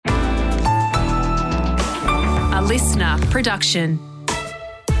a listener production.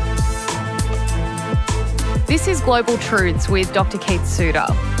 This is Global Truths with Dr. Keith Suter.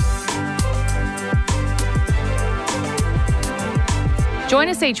 Join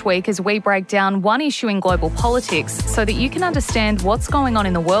us each week as we break down one issue in global politics so that you can understand what's going on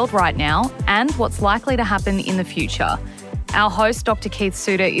in the world right now and what's likely to happen in the future. Our host, Dr. Keith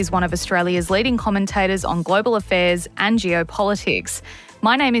Suter, is one of Australia's leading commentators on global affairs and geopolitics.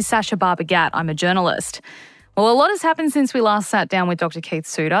 My name is Sasha Barbagat. I'm a journalist. Well, a lot has happened since we last sat down with Dr. Keith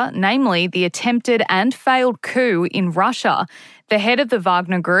Suter, namely the attempted and failed coup in Russia. The head of the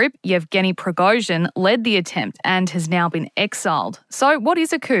Wagner Group, Yevgeny Prigozhin, led the attempt and has now been exiled. So what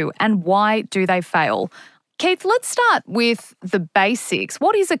is a coup and why do they fail? Keith, let's start with the basics.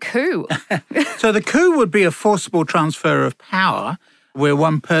 What is a coup? So the coup would be a forcible transfer of power where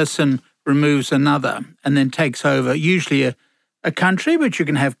one person removes another and then takes over, usually a country, but you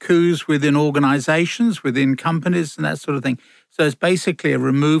can have coups within organisations, within companies and that sort of thing. So it's basically a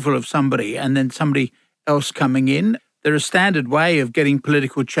removal of somebody and then somebody else coming in. They're a standard way of getting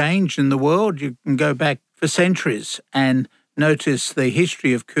political change in the world. You can go back for centuries and notice the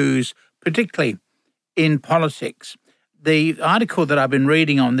history of coups, particularly in politics. The article that I've been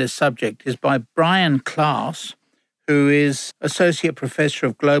reading on this subject is by Brian Klaas, who is Associate Professor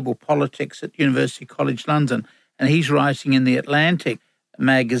of Global Politics at University College London, and he's writing in The Atlantic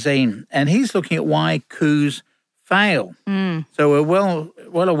magazine, and he's looking at why coups fail. So we're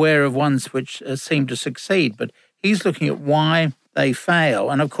well aware of ones which seem to succeed, but he's looking at why they fail.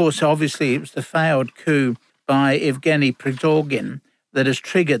 And of course, obviously, it was the failed coup by Yevgeny Prigozhin that has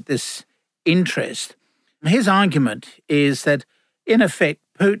triggered this interest. His argument is that, in effect,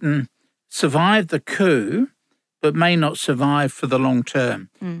 Putin survived the coup, but may not survive for the long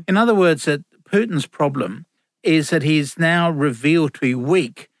term. In other words, that Putin's problem is that he's now revealed to be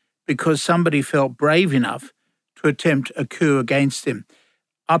weak because somebody felt brave enough to attempt a coup against him.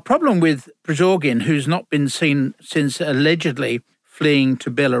 Our problem with Prigozhin, who's not been seen since allegedly fleeing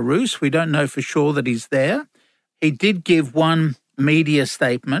to Belarus, we don't know for sure that he's there. He did give one media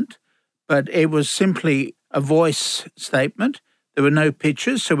statement, but it was simply a voice statement. There were no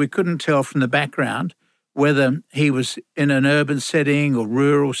pictures, so we couldn't tell from the background whether he was in an urban setting or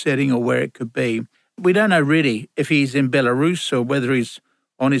rural setting or where it could be. We don't know really if he's in Belarus or whether he's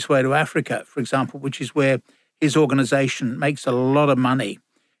on his way to Africa, for example, which is where his organisation makes a lot of money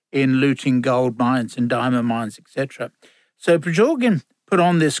in looting gold mines and diamond mines, etc. So Prigozhin put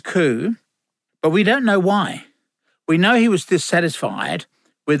on this coup, but we don't know why. We know he was dissatisfied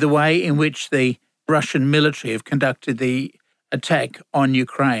with the way in which the Russian military have conducted the attack on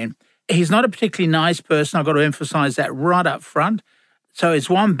Ukraine. He's not a particularly nice person. I've got to emphasise that right up front. So it's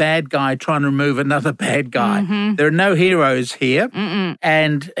one bad guy trying to remove another bad guy. There are no heroes here.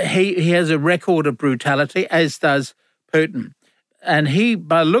 And he has a record of brutality, as does Putin. And he,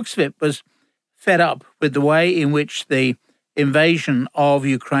 by the looks of it, was fed up with the way in which the invasion of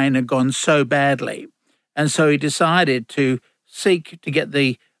Ukraine had gone so badly. And so he decided to seek to get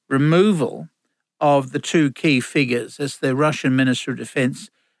the removal of the two key figures, as the Russian Minister of Defense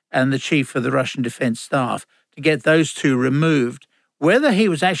and the Chief of the Russian Defense Staff, to get those two removed. Whether he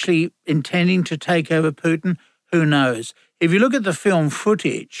was actually intending to take over Putin, who knows? If you look at the film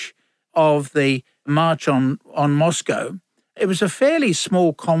footage of the march on Moscow, it was a fairly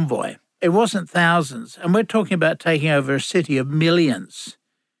small convoy. It wasn't thousands, and we're talking about taking over a city of millions.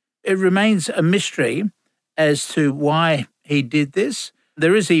 It remains a mystery as to why he did this.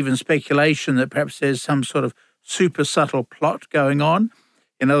 There is even speculation that perhaps there's some sort of super subtle plot going on.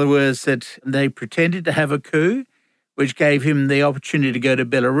 In other words, that they pretended to have a coup, which gave him the opportunity to go to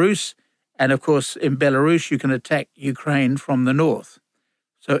Belarus. And of course, in Belarus, you can attack Ukraine from the north.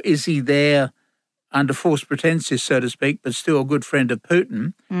 So is he there under false pretenses, so to speak, but still a good friend of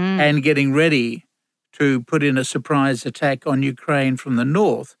Putin, and getting ready to put in a surprise attack on Ukraine from the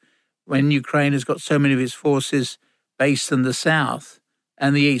north when Ukraine has got so many of its forces based in the south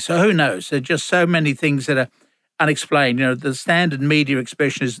and the east? So who knows? There are just so many things that are unexplained. You know, the standard media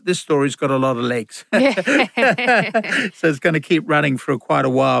expression is, this story's got a lot of legs. So it's going to keep running for quite a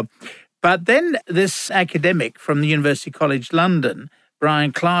while. But then this academic from the University College London,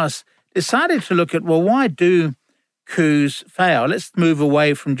 Brian Klaas, decided to look at, well, why do coups fail? Let's move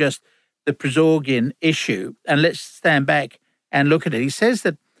away from just the Prigozhin issue and let's stand back and look at it. He says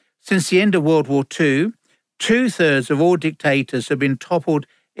that since the end of World War II, 2/3 of all dictators have been toppled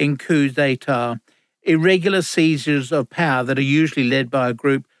in coups d'etat, irregular seizures of power that are usually led by a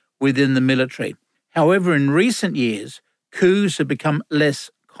group within the military. However, in recent years, coups have become less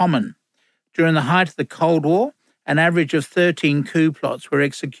common. During the height of the Cold War, an average of 13 coup plots were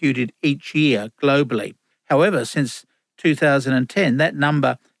executed each year globally. However, since 2010, that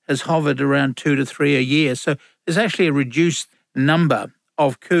number has hovered around 2 to 3 a year. So there's actually a reduced number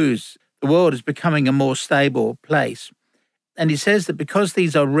of coups. The world is becoming a more stable place. And he says that because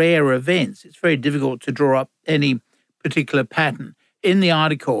these are rare events, it's very difficult to draw up any particular pattern. In the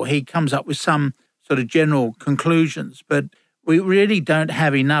article, he comes up with some sort of general conclusions, but we really don't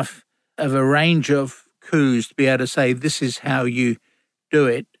have enough of a range of coups to be able to say this is how you do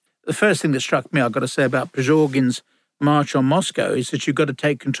it. The first thing that struck me, I've got to say, about Prigozhin's march on Moscow is that you've got to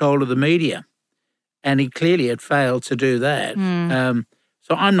take control of the media. And he clearly had failed to do that.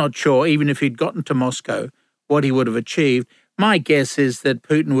 So I'm not sure, even if he'd gotten to Moscow, what he would have achieved. My guess is that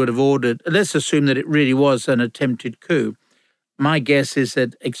Putin would have ordered, let's assume that it really was an attempted coup. My guess is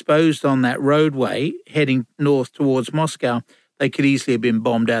that exposed on that roadway, heading north towards Moscow, they could easily have been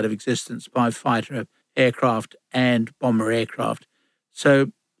bombed out of existence by fighter aircraft and bomber aircraft.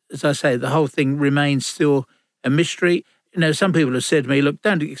 So, as I say, the whole thing remains still a mystery. Some people have said to me, look,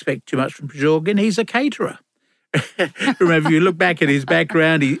 don't expect too much from Prigozhin. He's a caterer. Remember, if you look back at his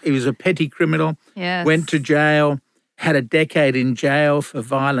background, he was a petty criminal, went to jail, had a decade in jail for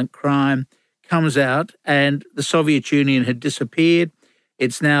violent crime, comes out, and the Soviet Union had disappeared.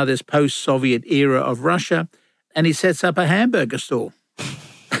 It's now this post-Soviet era of Russia, and he sets up a hamburger stall.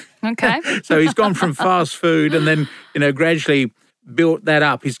 Okay. So he's gone from fast food and then, gradually built that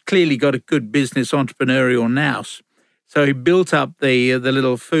up. He's clearly got a good business entrepreneurial nous. So he built up the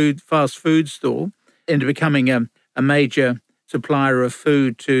little fast food stall into becoming a major supplier of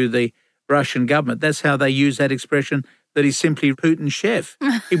food to the Russian government. That's how they use that expression, that he's simply Putin's chef.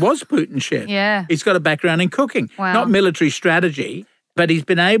 He was Putin's chef. Yeah. He's got a background in cooking, not military strategy, but he's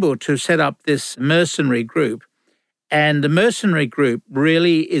been able to set up this mercenary group. And the mercenary group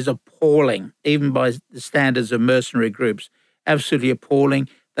really is appalling, even by the standards of mercenary groups. Absolutely appalling.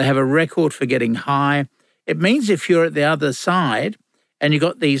 They have a record for getting high. It means if you're at the other side and you've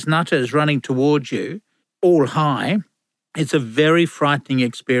got these nutters running towards you, all high, it's a very frightening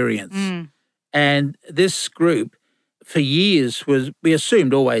experience. And this group, for years, we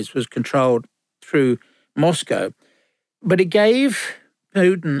assumed always was controlled through Moscow, but it gave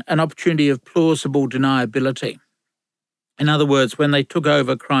Putin an opportunity of plausible deniability. In other words, when they took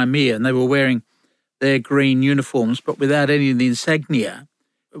over Crimea and they were wearing their green uniforms, but without any of the insignia,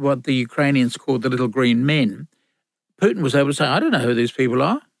 what the Ukrainians called the little green men, Putin was able to say, I don't know who these people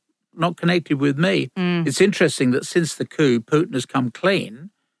are, not connected with me. It's interesting that since the coup, Putin has come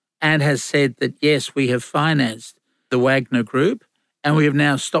clean and has said that, yes, we have financed the Wagner Group and we have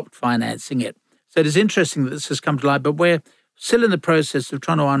now stopped financing it. So it is interesting that this has come to light, but we're still in the process of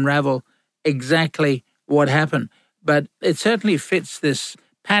trying to unravel exactly what happened. But it certainly fits this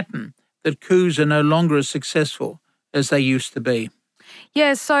pattern that coups are no longer as successful as they used to be.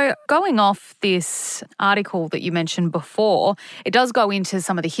 Yeah, so going off this article that you mentioned before, it does go into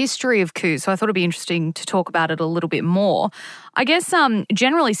some of the history of coups, so I thought it'd be interesting to talk about it a little bit more. I guess,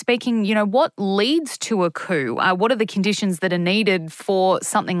 generally speaking, what leads to a coup? What are the conditions that are needed for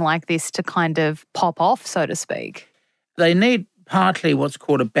something like this to kind of pop off, so to speak? They need partly what's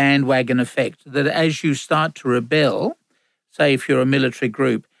called a bandwagon effect, that as you start to rebel, say if you're a military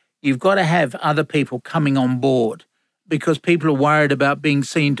group, you've got to have other people coming on board because people are worried about being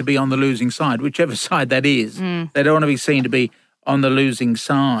seen to be on the losing side, whichever side that is. They don't want to be seen to be on the losing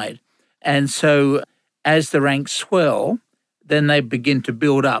side. And so as the ranks swell, then they begin to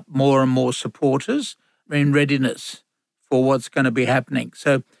build up more and more supporters in readiness for what's going to be happening.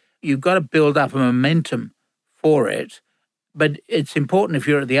 So you've got to build up a momentum for it. But it's important if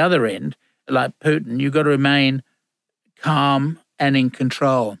you're at the other end, like Putin, you've got to remain calm and in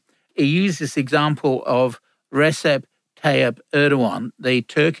control. He used this example of Recep Tayyip Erdogan, the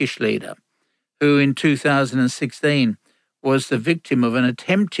Turkish leader, who in 2016 was the victim of an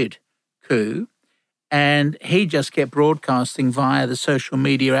attempted coup, and he just kept broadcasting via the social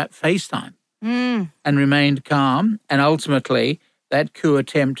media app FaceTime and remained calm, and ultimately that coup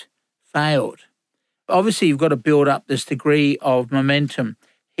attempt failed. Obviously, you've got to build up this degree of momentum.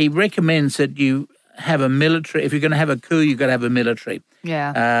 He recommends that you have a military, if you're going to have a coup, you've got to have a military.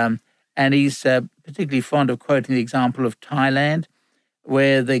 Yeah. And he's particularly fond of quoting the example of Thailand,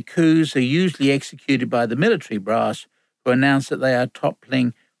 where the coups are usually executed by the military brass who announce that they are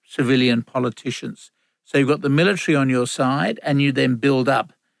toppling civilian politicians. So you've got the military on your side and you then build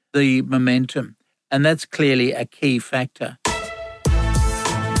up the momentum. And that's clearly a key factor.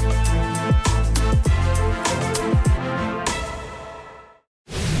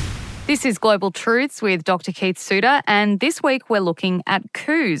 This is Global Truths with Dr. Keith Suter, and this week we're looking at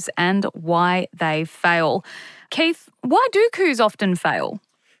coups and why they fail. Keith, why do coups often fail?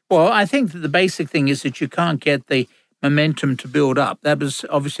 Well, I think that the basic thing is that you can't get the momentum to build up. That was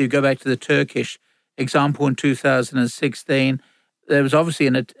obviously, go back to the Turkish example in 2016. There was obviously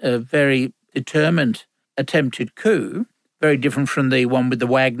a very determined attempted coup, very different from the one with the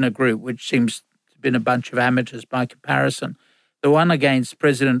Wagner Group, which seems to have been a bunch of amateurs by comparison. The one against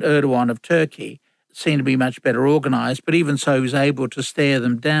President Erdogan of Turkey seemed to be much better organised, but even so he was able to stare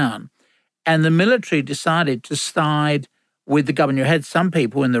them down. And the military decided to side with the government. You had some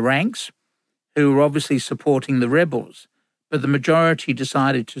people in the ranks who were obviously supporting the rebels, but the majority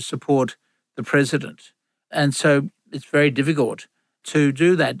decided to support the president. And so it's very difficult to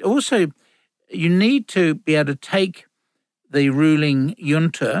do that. Also, you need to be able to take the ruling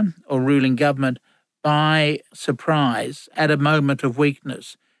junta or ruling government by surprise at a moment of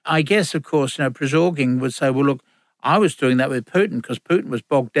weakness. I guess, of course, Prigozhin would say, well, look, I was doing that with Putin because Putin was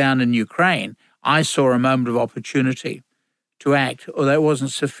bogged down in Ukraine. I saw a moment of opportunity to act, although it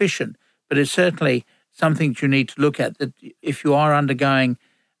wasn't sufficient. But it's certainly something that you need to look at, that if you are undergoing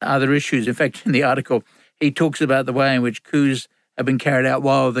other issues. In fact, in the article, he talks about the way in which coups have been carried out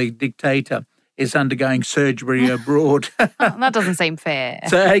while the dictator is undergoing surgery abroad. That doesn't seem fair.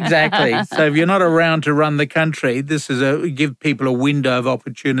 So exactly. So if you're not around to run the country, this is give people a window of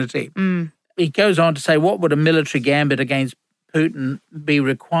opportunity. Mm. He goes on to say, what would a military gambit against Putin be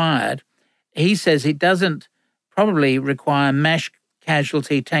required? He says it doesn't probably require mass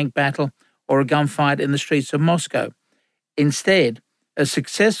casualty tank battle or a gunfight in the streets of Moscow. Instead, a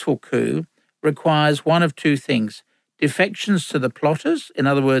successful coup requires one of two things: defections to the plotters, in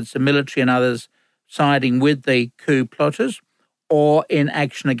other words, the military and others siding with the coup plotters, or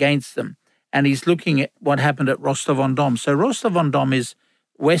inaction against them. And he's looking at what happened at Rostov-on-Don. So Rostov-on-Don is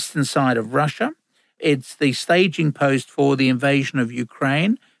western side of Russia. It's the staging post for the invasion of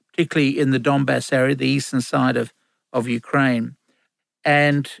Ukraine, particularly in the Donbass area, the eastern side of Ukraine.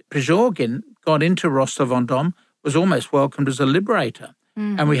 And Prigozhin got into Rostov-on-Don, was almost welcomed as a liberator.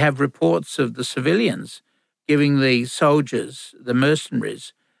 Mm-hmm. And we have reports of the civilians giving the soldiers, the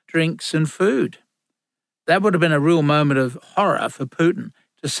mercenaries, drinks and food. That would have been a real moment of horror for Putin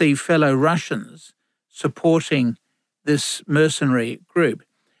to see fellow Russians supporting this mercenary group.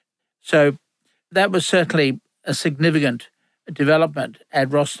 So that was certainly a significant development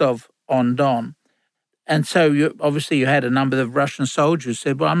at Rostov-on-Don. And so you had a number of Russian soldiers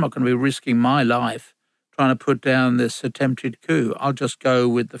said, well, I'm not going to be risking my life trying to put down this attempted coup. I'll just go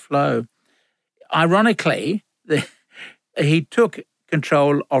with the flow. Ironically, he took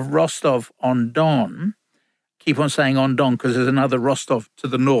control of Rostov-on-Don. Keep on saying on Don because there's another Rostov to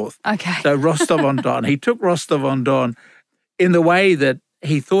the north. Okay. So Rostov-on-Don. He took Rostov-on-Don in the way that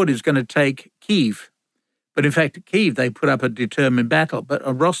he thought he was going to take Kyiv. But in fact, at Kyiv, they put up a determined battle. But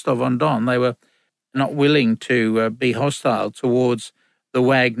at Rostov-on-Don, they were not willing to be hostile towards the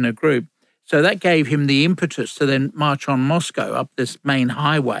Wagner group. So that gave him the impetus to then march on Moscow up this main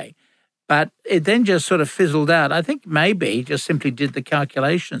highway. But it then just sort of fizzled out. I think maybe he just simply did the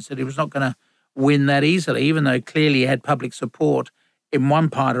calculations that he was not going to win that easily, even though clearly he had public support in one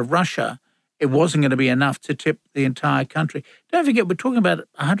part of Russia. It wasn't going to be enough to tip the entire country. Don't forget, we're talking about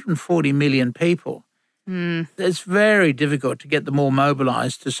 140 million people. Mm. It's very difficult to get them all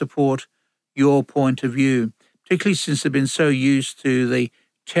mobilized to support your point of view, particularly since they've been so used to the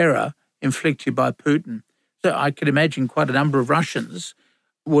terror inflicted by Putin. So I could imagine quite a number of Russians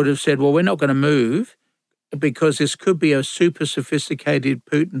would have said, well, we're not going to move because this could be a super sophisticated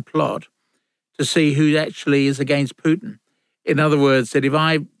Putin plot to see who actually is against Putin. In other words, that if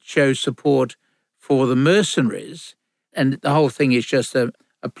I show support for the mercenaries, and the whole thing is just a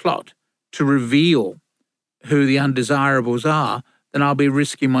plot to reveal who the undesirables are, then I'll be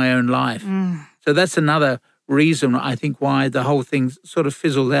risking my own life. Mm. So that's another reason, I think, why the whole thing sort of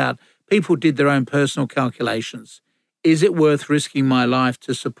fizzled out. People did their own personal calculations. Is it worth risking my life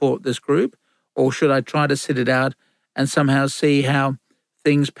to support this group, or should I try to sit it out and somehow see how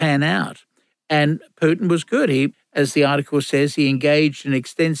things pan out? And Putin was good. He, as the article says, he engaged in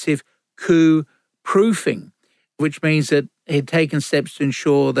extensive coup proofing, which means that he'd taken steps to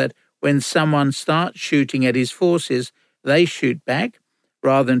ensure that when someone starts shooting at his forces, they shoot back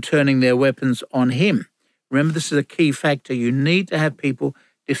rather than turning their weapons on him. Remember, this is a key factor. You need to have people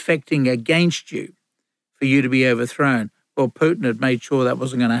defecting against you for you to be overthrown. Well, Putin had made sure that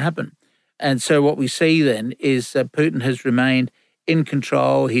wasn't going to happen. And so what we see then is that Putin has remained in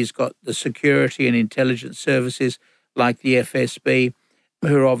control. He's got the security and intelligence services like the FSB,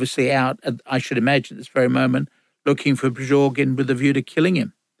 who are obviously out, I should imagine, at this very moment, looking for Prigozhin with a view to killing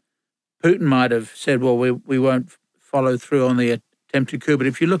him. Putin might have said, well, we won't follow through on the attempted coup. But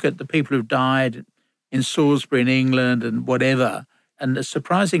if you look at the people who've died in Salisbury in England and whatever, and a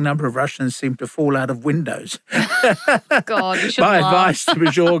surprising number of Russians seem to fall out of windows. God, you should My laugh. advice to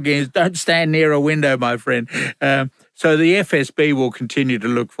Prigozhin is don't stand near a window, my friend. So the FSB will continue to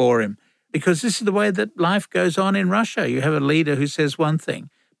look for him because this is the way that life goes on in Russia. You have a leader who says one thing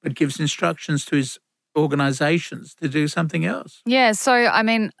but gives instructions to his organizations to do something else. Yeah, so, I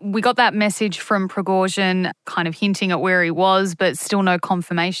mean, we got that message from Prigozhin kind of hinting at where he was, but still no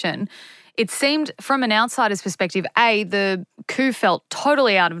confirmation. It seemed, from an outsider's perspective, A, the coup felt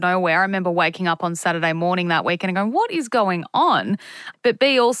totally out of nowhere. I remember waking up on Saturday morning that week and going, what is going on? But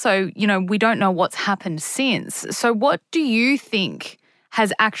B, also, we don't know what's happened since. So what do you think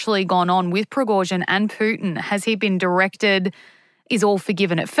has actually gone on with Prigozhin and Putin? Has he been directed? Is all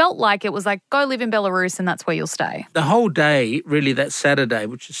forgiven? It felt like it was like, go live in Belarus and that's where you'll stay. The whole day, really, that Saturday,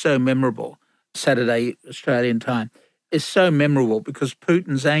 which is so memorable, Saturday Australian time, is so memorable because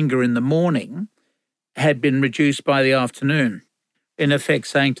Putin's anger in the morning had been reduced by the afternoon, in effect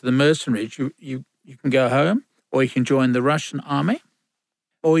saying to the mercenaries, you can go home or you can join the Russian army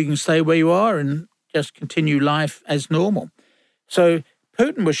or you can stay where you are and just continue life as normal. So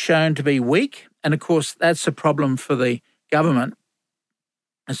Putin was shown to be weak, and of course that's a problem for the government.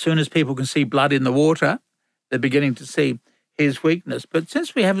 As soon as people can see blood in the water, they're beginning to see his weakness. But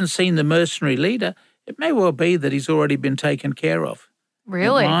since we haven't seen the mercenary leader, it may well be that he's already been taken care of.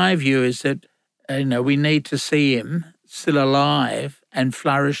 Really? And my view is that, we need to see him still alive and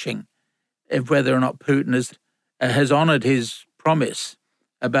flourishing, whether or not Putin has honoured his promise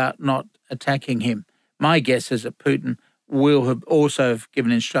about not attacking him. My guess is that Putin will have also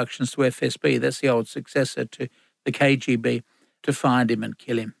given instructions to FSB, that's the old successor to the KGB, to find him and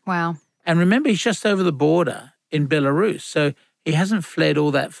kill him. Wow. And remember, he's just over the border in Belarus, so he hasn't fled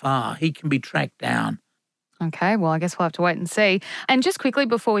all that far. He can be tracked down. Okay, well, I guess we'll have to wait and see. And just quickly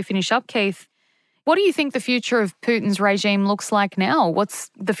before we finish up, Keith, what do you think the future of Putin's regime looks like now?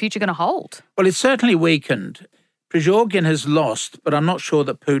 What's the future going to hold? Well, it's certainly weakened. Prigozhin has lost, but I'm not sure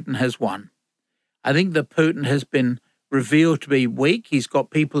that Putin has won. I think that Putin has been revealed to be weak. He's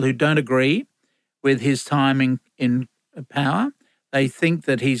got people who don't agree with his timing in power. They think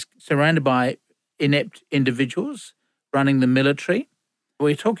that he's surrounded by inept individuals running the military.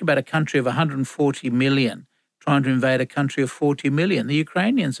 We're talking about a country of 140 million trying to invade a country of 40 million. The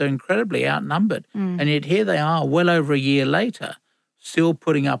Ukrainians are incredibly outnumbered. And yet here they are, well over a year later, still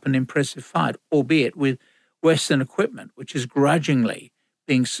putting up an impressive fight, albeit with Western equipment, which is grudgingly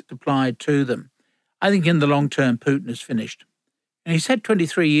being supplied to them. I think in the long term, Putin is finished. And he's had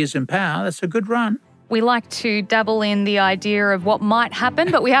 23 years in power. That's a good run. We like to dabble in the idea of what might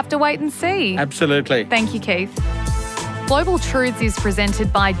happen, but we have to wait and see. Absolutely. Thank you, Keith. Global Truths is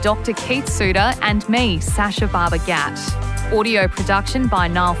presented by Dr. Keith Suter and me, Sasha Barber-Gatt. Audio production by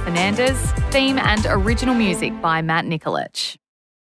Niall Fernandez. Theme and original music by Matt Nikolic.